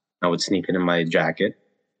 I would sneak it in my jacket.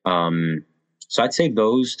 So I'd say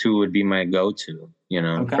those 2 would be my go-to,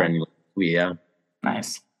 for any, yeah.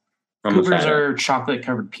 Nice. Coopers are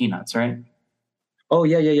chocolate-covered peanuts, right? Oh,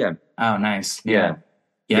 yeah. Oh, nice. Yeah,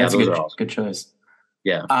 that's those a are awesome. good choice.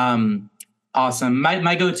 Yeah. Awesome.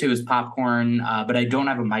 My go-to is popcorn, but I don't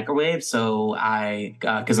have a microwave, so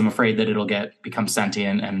because I'm afraid that it'll become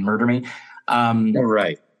sentient and murder me.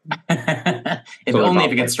 Right. If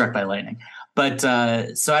it gets struck by lightning. But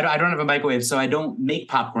so I don't have a microwave, so I don't make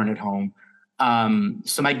popcorn at home.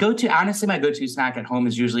 So my go-to snack at home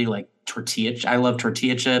is usually like tortilla. I love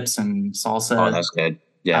tortilla chips and salsa. Oh, that's good.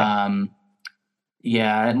 Yeah.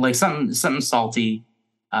 Yeah, and like something salty.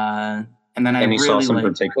 And then I Any really sauce in like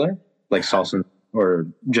particular? Like sauce or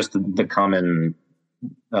just the common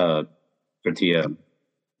tortilla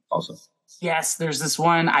also? Yes, there's this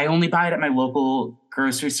one. I only buy it at my local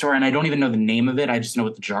grocery store, and I don't even know the name of it. I just know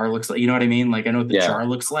what the jar looks like. You know what I mean? Like I know what the jar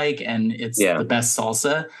looks like, and it's the best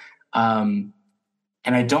salsa. And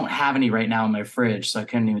I don't have any right now in my fridge, so I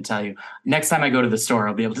couldn't even tell you. Next time I go to the store,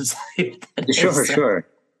 I'll be able to tell you. Sure.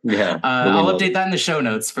 Yeah. I'll update that in the show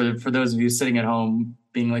notes for those of you sitting at home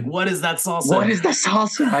being like, what is that salsa? What is that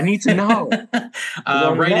salsa? I need to know.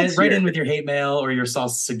 Write in with your hate mail or your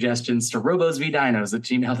salsa suggestions to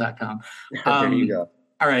robosvdinos@gmail.com. There you go.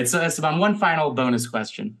 All right. So Esteban, one final bonus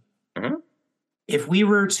question. Uh-huh. If we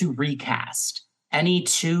were to recast any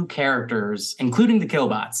two characters, including the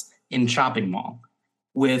Killbots, in Chopping Mall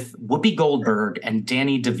with Whoopi Goldberg and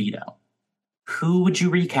Danny DeVito, who would you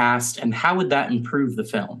recast and how would that improve the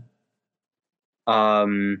film?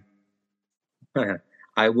 I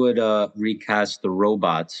would recast the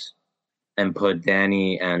robots and put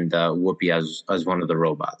Danny and Whoopi as one of the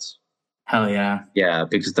robots. Hell yeah. Yeah,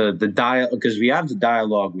 because because we have the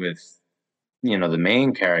dialogue with, the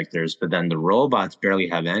main characters, but then the robots barely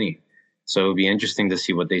have any. So it would be interesting to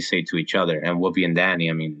see what they say to each other. And Whoopi and Danny,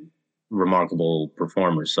 I mean, remarkable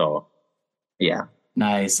performers. So, yeah.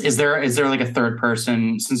 Nice. Is there like a third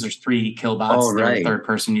person, since there's three Killbots, is there a third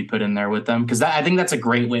person you'd put in there with them? Because I think that's a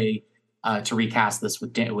great way to recast this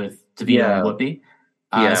with DeVito and Whoopi.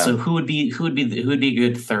 So who would be a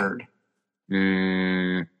good third?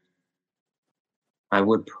 I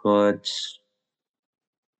would put.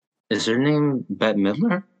 Is her name Bette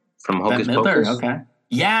Midler from Hocus Pocus? Okay.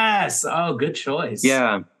 Yes. Oh, good choice.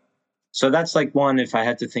 Yeah. So that's like one. If I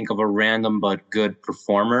had to think of a random but good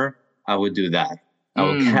performer, I would do that. I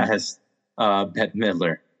would cast Bette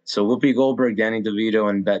Midler. So Whoopi Goldberg, Danny DeVito,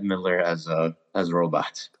 and Bette Midler as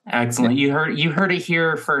robots. Excellent. You heard it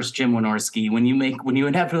here first, Jim Wynorski. When you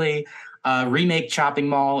inevitably remake Chopping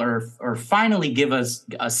Mall or finally give us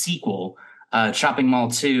a sequel, Chopping Mall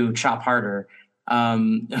 2, Chop Harder,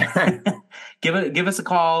 give us a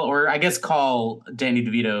call, or I guess call Danny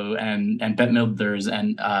DeVito and Bette Midler's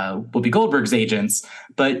and Whoopi Goldberg's agents.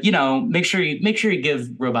 But make sure you give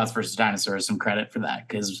Robots vs. Dinosaurs some credit for that,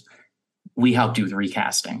 because we helped you with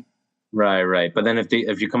recasting. Right. But then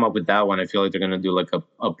if you come up with that one, I feel like they're gonna do like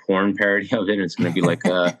a porn parody of it. It's gonna be like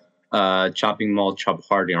Chopping Mall Chop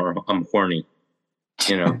Hardy, or I'm horny.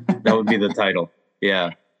 That would be the title.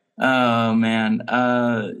 Yeah. Oh man.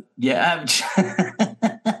 Yeah.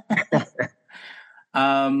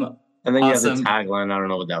 And then you have the tagline. I don't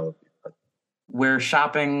know what that would be. But. Where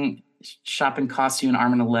shopping costs you an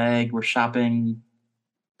arm and a leg. Where shopping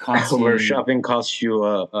costs you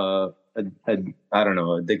I don't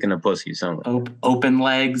know, a dick and a pussy. Something. Open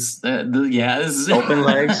legs. Yeah. Open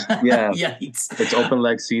legs. Yeah. Yikes. It's open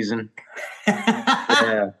leg season.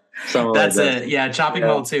 Yeah. That's like that. It. Yeah. Chopping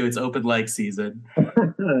Mall 2. It's open leg season.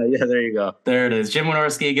 Yeah, there you go. There it is. Jim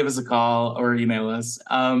Wynorski, give us a call or email us.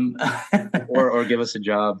 or give us a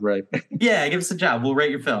job, right? Yeah, give us a job. We'll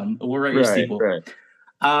rate your film. We'll rate your sequel. Right.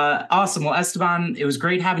 Awesome. Well, Esteban, it was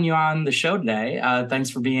great having you on the show today.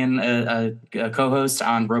 Thanks for being a co-host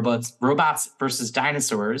on Robots vs.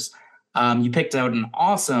 Dinosaurs. You picked out an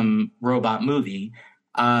awesome robot movie.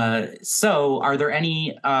 So are there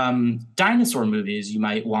any dinosaur movies you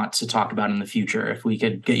might want to talk about in the future if we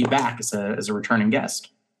could get you back as a returning guest?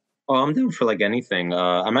 Oh, I'm down for like anything.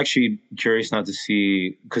 I'm actually curious now to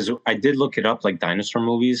see, because I did look it up, like dinosaur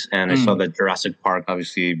movies, and I saw that Jurassic Park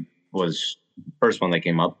obviously was the first one that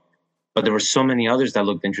came up, but there were so many others that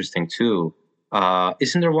looked interesting too.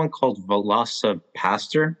 Isn't there one called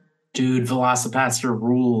Velocipastor? Dude, Velocipastor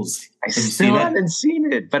rules. I still haven't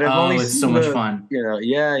seen it, but I've only seen it's so much fun.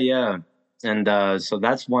 Yeah. And so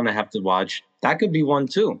that's one I have to watch. That could be one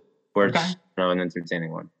too, where it's an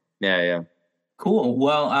entertaining one. Yeah. Cool.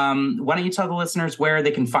 Well, why don't you tell the listeners where they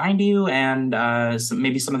can find you and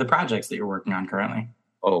maybe some of the projects that you're working on currently?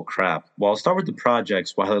 Oh, crap. Well, I'll start with the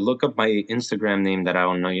projects while I look up my Instagram name that I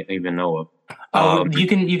don't even know of. You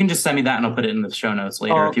can just send me that and I'll put it in the show notes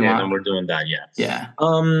later if you want. Then we're doing that, yeah. Yeah.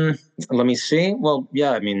 Let me see. Well,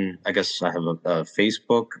 yeah, I mean, I guess I have a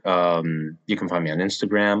Facebook. You can find me on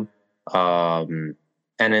Instagram. And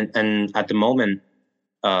at the moment,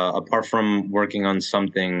 apart from working on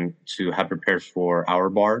something to have prepared for our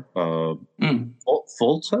bar, Fulcha?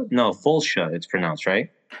 No, Fulcha, it's pronounced,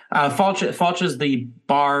 right? Fulcha is the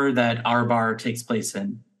bar that our bar takes place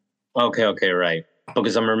in. Okay, right.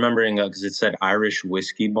 Because I'm remembering because it said Irish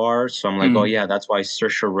whiskey bar, so I'm like, oh yeah, that's why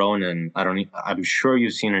Saoirse Ronan. I'm sure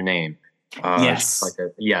you've seen her name. Yes.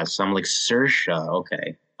 Yes. I'm like Saoirse.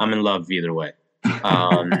 Okay, I'm in love either way.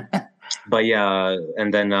 But yeah,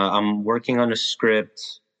 and then I'm working on a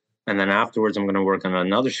script, and then afterwards I'm gonna work on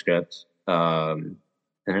another script. And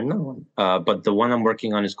another one. But the one I'm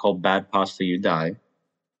working on is called Bad Pasta You Die.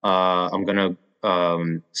 I'm gonna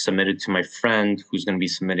submit it to my friend who's going to be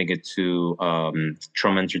submitting it to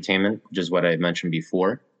Trauma Entertainment, which is what I mentioned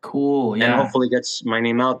before. Cool, yeah. And hopefully gets my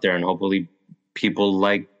name out there, and hopefully people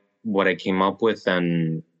like what I came up with,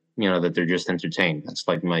 and that they're just entertained. That's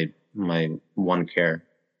like my one care.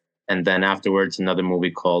 And then afterwards, another movie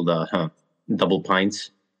called Double Pints,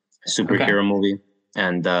 superhero movie,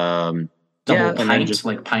 and Double and pint, then just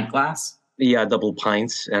like pint glass. Yeah, double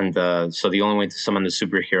pints. And so the only way to summon the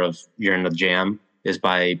superhero during the jam is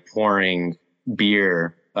by pouring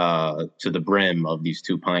beer to the brim of these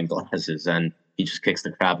 2 pint glasses. And he just kicks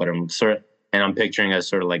the crap out of him. And I'm picturing as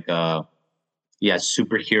sort of like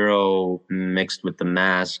superhero mixed with the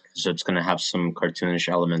mask. So it's going to have some cartoonish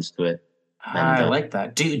elements to it. I like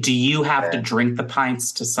that. Do you have to drink the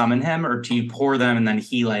pints to summon him, or do you pour them and then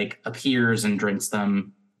he like appears and drinks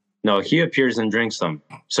them? No, he appears and drinks them.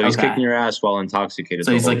 So he's kicking your ass while intoxicated.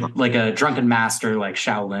 So he's like a drunken master, like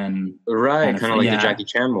Shaolin. Right, kind of like the Jackie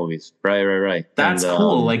Chan movies. Right. That's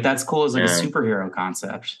cool. That's cool as like a superhero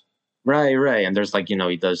concept. Right. And there's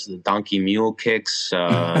he does the donkey mule kicks,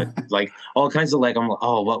 like all kinds of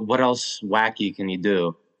what else wacky can you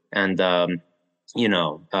do? And, but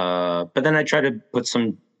then I try to put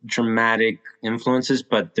some dramatic influences,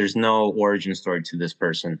 but there's no origin story to this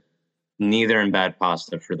person. Neither in Bad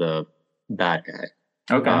Pasta for the bad guy.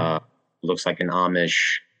 Okay. Looks like an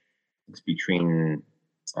Amish. It's between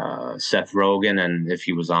Seth Rogen and if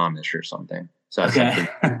he was Amish or something. So okay.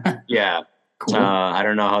 Yeah. Cool. I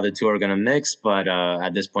don't know how the two are going to mix, but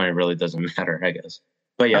at this point, it really doesn't matter, I guess.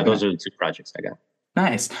 But yeah, those are the 2 projects I got.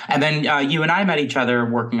 Nice. And then you and I met each other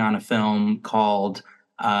working on a film called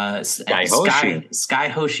Sky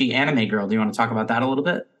Hoshi Anime Girl. Do you want to talk about that a little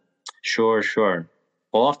bit? Sure.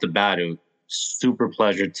 Well, off the bat, it was super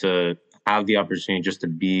pleasure to have the opportunity just to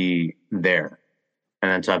be there.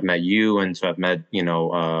 And then to have met you and to have met,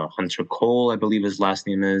 Hunter Cole, I believe his last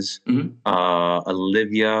name is. Mm-hmm.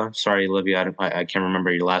 Olivia. Sorry, Olivia, I can't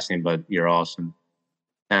remember your last name, but you're awesome.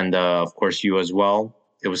 And, of course, you as well.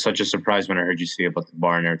 It was such a surprise when I heard you say about the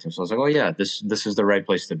bar and everything. So I was like, oh, yeah, this is the right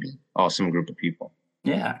place to be. Awesome group of people.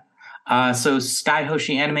 Yeah. So Sky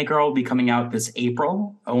Hoshi Anime Girl will be coming out this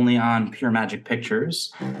April, only on Pure Magic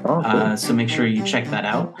Pictures. Oh, cool. So make sure you check that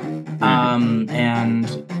out. And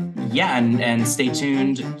stay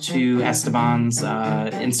tuned to Esteban's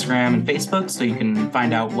Instagram and Facebook so you can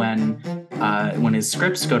find out when his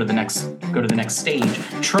scripts go to the next stage.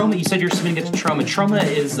 Troma, you said you're submitting it to Troma. Troma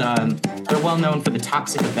is they're well known for the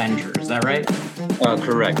Toxic Avenger. Is that right?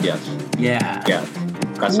 Correct. Yes. Yeah. Yeah.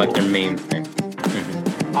 That's like their main thing.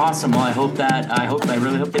 Awesome. Well, I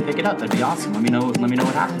really hope they pick it up. That'd be awesome. Let me know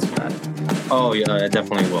what happens with that. Oh yeah, I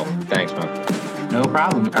definitely will. Thanks, man. No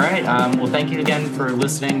problem. All right. Well, thank you again for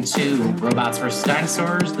listening to Robots vs.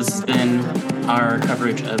 Dinosaurs. This has been our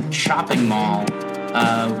coverage of Chopping Mall,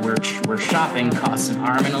 where shopping costs an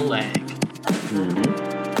arm and a leg.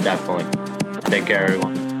 Mm-hmm. Definitely. Take care,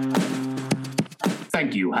 everyone.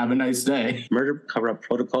 Thank you. Have a nice day. Murder Cover-Up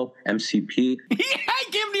Protocol, MCP. I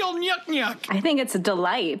give him the old yuck. I think it's a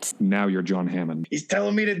delight. Now you're John Hammond. He's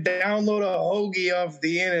telling me to download a hoagie off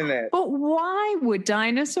the internet. But why would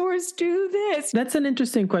dinosaurs do this? That's an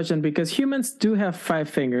interesting question because humans do have 5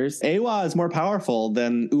 fingers. Awa is more powerful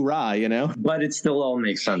than Ura, But it still all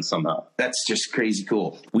makes sense somehow. That's just crazy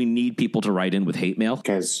cool. We need people to write in with hate mail.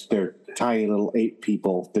 Because they're tiny little ape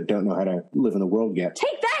people that don't know how to live in the world yet.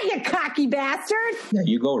 Take that, you cocky bastard! Yeah,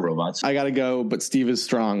 you go, robots. I gotta go, but Steve is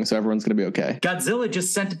strong, so everyone's gonna be okay. Godzilla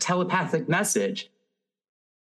just sent a telepathic message.